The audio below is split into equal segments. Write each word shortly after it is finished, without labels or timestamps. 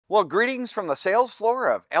Well, greetings from the sales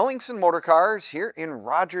floor of Ellingson Motorcars here in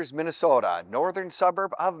Rogers, Minnesota, northern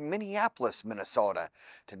suburb of Minneapolis, Minnesota.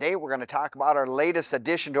 Today we're going to talk about our latest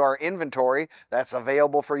addition to our inventory that's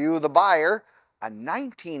available for you, the buyer, a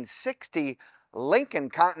 1960 Lincoln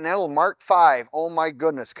Continental Mark V. Oh my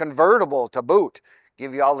goodness, convertible to boot.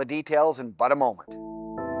 Give you all the details in but a moment.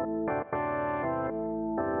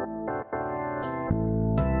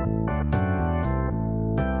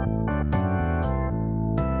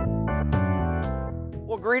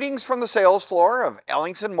 Well, greetings from the sales floor of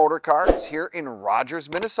Ellingson Motorcars here in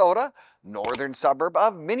Rogers, Minnesota, northern suburb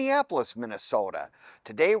of Minneapolis, Minnesota.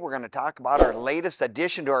 Today we're going to talk about our latest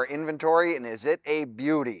addition to our inventory, and is it a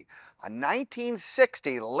beauty? A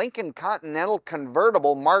 1960 Lincoln Continental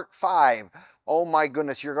Convertible Mark V. Oh my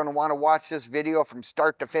goodness, you're going to want to watch this video from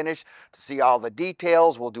start to finish to see all the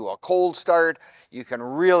details. We'll do a cold start. You can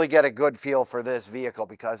really get a good feel for this vehicle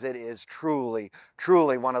because it is truly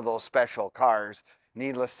one of those special cars.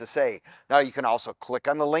 Needless to say. Now you can also click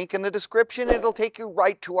on the link in the description. It'll take you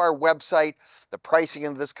right to our website, the pricing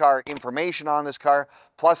of this car, information on this car,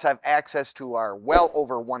 plus have access to our well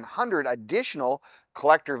over 100 additional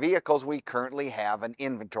collector vehicles we currently have in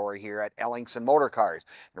inventory here at Ellingson Motorcars.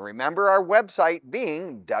 And remember our website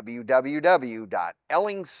being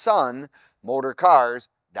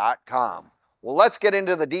www.ellingsonmotorcars.com. Well, let's get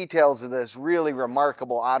into the details of this really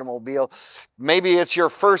remarkable automobile. Maybe it's your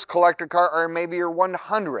first collector car or maybe your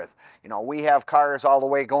 100th. You know, we have cars all the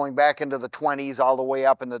way going back into the 20s, all the way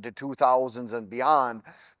up into the 2000s and beyond.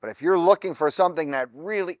 But if you're looking for something that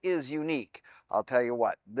really is unique, I'll tell you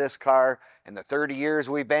what, this car, in the 30 years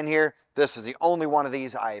we've been here, this is the only one of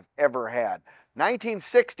these I've ever had.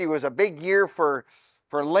 1960 was a big year for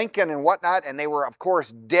Lincoln and whatnot, and they were, of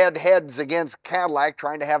course, deadheads against Cadillac,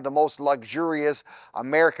 trying to have the most luxurious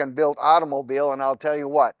American-built automobile, and I'll tell you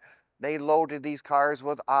what, they loaded these cars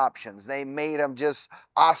with options. They made them just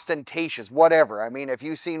ostentatious, whatever. I mean, if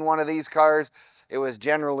you've seen one of these cars, it was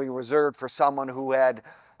generally reserved for someone who had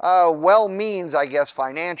well means, I guess,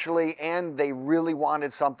 financially, and they really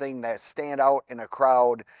wanted something that stand out in a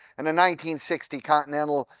crowd, and a 1960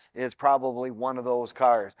 Continental is probably one of those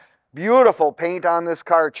cars. Beautiful paint on this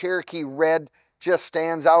car. Cherokee Red just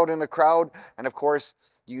stands out in the crowd. And of course,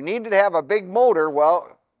 you needed to have a big motor.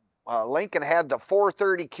 Well, Lincoln had the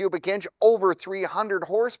 430 cubic inch, over 300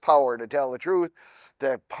 horsepower, to tell the truth,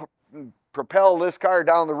 to propel this car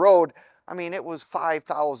down the road. I mean, it was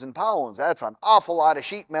 5,000 pounds. That's an awful lot of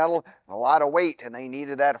sheet metal, a lot of weight, and they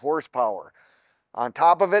needed that horsepower. On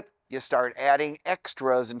top of it, you start adding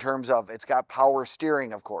extras in terms of, it's got power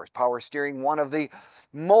steering, of course. Power steering, one of the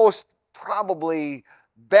most probably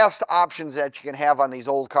best options that you can have on these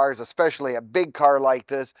old cars, especially a big car like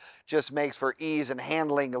this. Just makes for ease and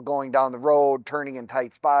handling of going down the road, turning in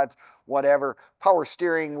tight spots, whatever. Power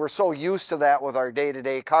steering, we're so used to that with our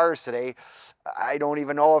day-to-day cars today. I don't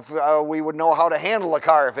even know if we would know how to handle a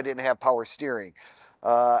car if it didn't have power steering.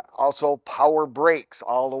 Also power brakes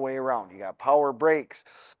all the way around. You got power brakes.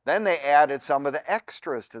 Then they added some of the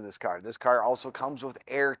extras to this car. This car also comes with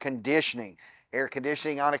air conditioning. Air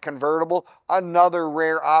conditioning on a convertible, another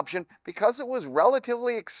rare option because it was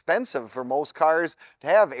relatively expensive for most cars to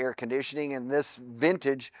have air conditioning in this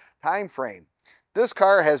vintage time frame. This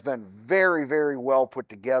car has been very well put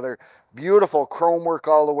together. Beautiful chrome work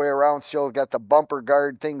all the way around. Still got the bumper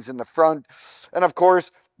guard things in the front. And of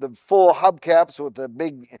course, the full hubcaps with the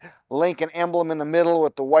big Lincoln emblem in the middle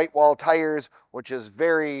with the whitewall tires, which is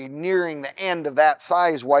very nearing the end of that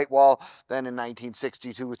size whitewall. Then in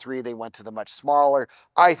 1962-3, they went to the much smaller.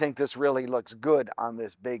 I think this really looks good on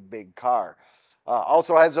this big car.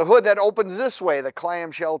 Also has a hood that opens this way, the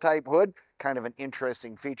clamshell type hood. Kind of an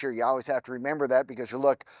interesting feature. You always have to remember that because you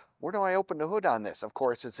look, where do I open the hood on this? Of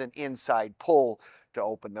course, it's an inside pull to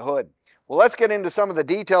open the hood. Well, let's get into some of the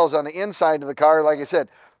details on the inside of the car. Like I said,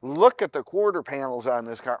 look at the quarter panels on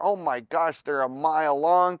this car. Oh my gosh, they're a mile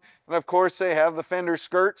long. And of course, they have the fender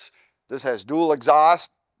skirts. This has dual exhaust.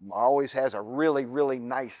 Always has a really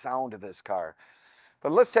nice sound to this car.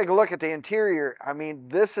 But let's take a look at the interior. I mean,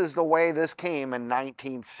 this is the way this came in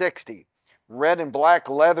 1960. Red and black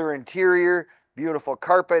leather interior, beautiful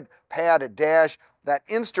carpet, padded dash. That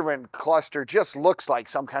instrument cluster just looks like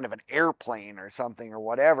some kind of an airplane or something or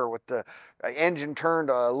whatever, with the engine turned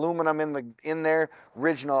aluminum in there,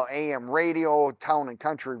 original AM radio, town and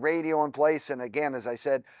country radio in place. And again, as I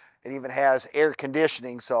said, it even has air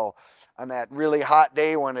conditioning. So on that really hot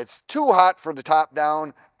day when it's too hot for the top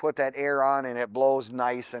down, put that air on and it blows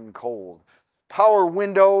nice and cold. Power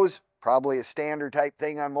windows, probably a standard type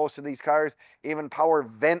thing on most of these cars, even power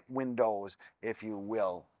vent windows, if you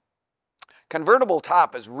will. Convertible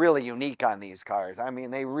top is really unique on these cars. I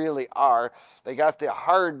mean, they really are. They got the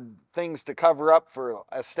hard things to cover up for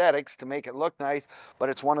aesthetics to make it look nice, but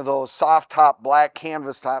it's one of those soft top, black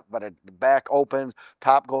canvas top, but the back opens,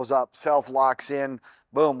 top goes up, self-locks in,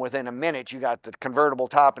 boom, within a minute you got the convertible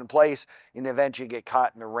top in place in the event you get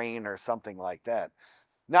caught in the rain or something like that.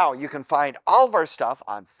 Now, you can find all of our stuff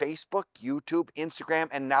on Facebook, YouTube, Instagram,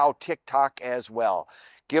 and now TikTok as well.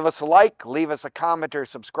 Give us a like, leave us a comment, or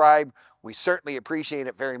subscribe. We certainly appreciate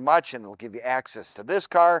it very much, and it'll give you access to this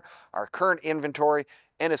car, our current inventory,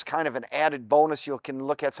 and as kind of an added bonus, you can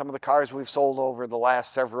look at some of the cars we've sold over the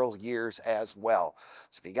last several years as well.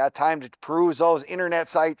 So if you got time to peruse those internet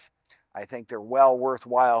sites, I think they're well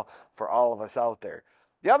worthwhile for all of us out there.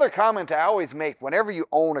 The other comment I always make whenever you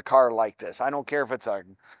own a car like this, I don't care if it's a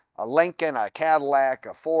Lincoln, a Cadillac,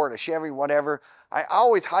 a Ford, a Chevy, whatever, I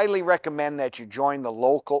always highly recommend that you join the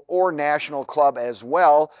local or national club as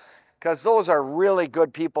well, because those are really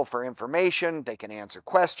good people for information. They can answer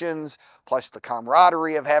questions, plus the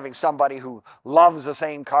camaraderie of having somebody who loves the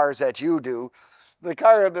same cars that you do.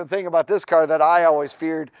 The thing about this car that I always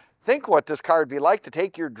feared, think what this car would be like to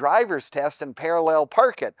take your driver's test and parallel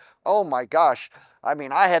park it. Oh my gosh. I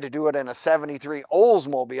mean, I had to do it in a 73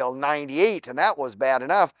 Oldsmobile 98, and that was bad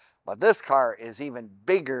enough. But this car is even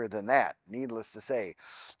bigger than that, needless to say.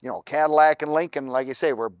 You know, Cadillac and Lincoln, like I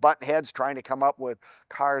say, we're button heads trying to come up with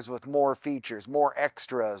cars with more features, more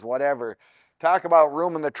extras, whatever. Talk about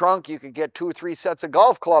room in the trunk. You could get 2 or 3 sets of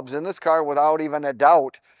golf clubs in this car without even a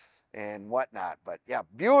doubt and whatnot. But yeah,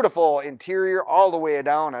 beautiful interior all the way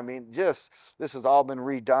down. I mean, just, this has all been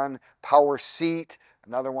redone. Power seat,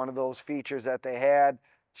 another one of those features that they had.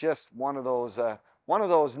 Just one of those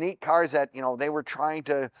neat cars that, you know, they were trying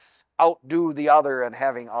to outdo the other and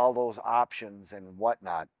having all those options and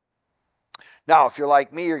whatnot. Now, if you're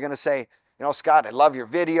like me, you're going to say, you know, Scott, I love your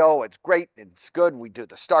video. It's great. It's good. We do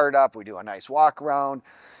the startup. We do a nice walk around.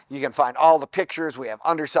 You can find all the pictures. We have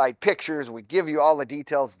underside pictures. We give you all the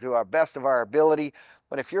details to our best of our ability.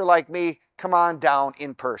 But if you're like me, come on down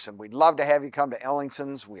in person. We'd love to have you come to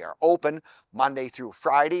Ellingson's. We are open Monday through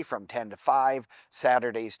Friday from 10 to 5,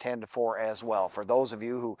 Saturdays 10 to 4 as well. For those of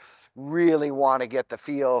you who really want to get the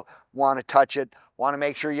feel, want to touch it, want to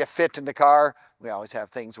make sure you fit in the car, we always have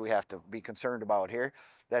things we have to be concerned about here.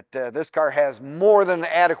 That this car has more than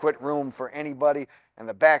adequate room for anybody, and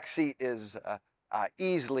the back seat is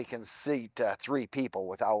easily can seat 3 people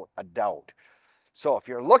without a doubt. So if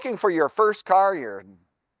you're looking for your first car, your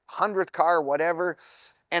 100th car, whatever,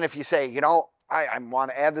 and if you say, you know, I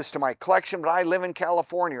want to add this to my collection, but I live in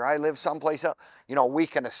California, or I live someplace else, you know, we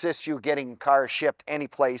can assist you getting cars shipped any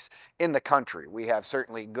place in the country. We have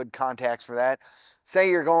certainly good contacts for that. Say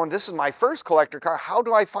you're going, this is my first collector car. How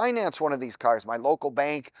do I finance one of these cars? My local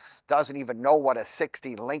bank doesn't even know what a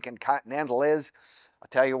 60 Lincoln Continental is. I'll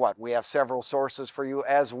tell you what, we have several sources for you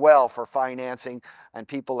as well for financing, and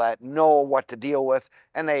people that know what to deal with,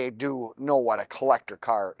 and they do know what a collector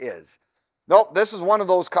car is. Nope, this is one of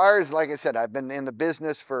those cars. Like I said, I've been in the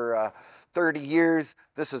business for 30 years.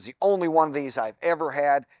 This is the only one of these I've ever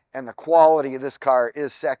had, and the quality of this car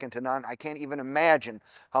is second to none. I can't even imagine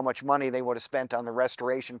how much money they would have spent on the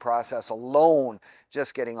restoration process alone,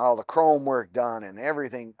 just getting all the chrome work done and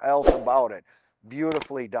everything else about it.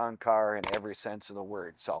 Beautifully done car in every sense of the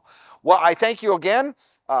word. So, well, I thank you again.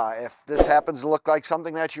 If this happens to look like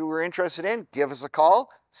something that you were interested in, give us a call,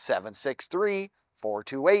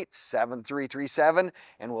 763-428-7337,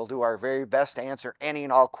 and we'll do our very best to answer any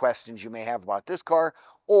and all questions you may have about this car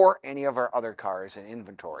or any of our other cars in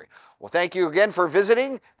inventory. Well, thank you again for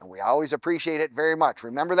visiting, and we always appreciate it very much.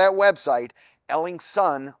 Remember that website,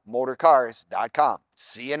 EllingsonMotorcars.com.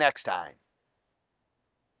 See you next time.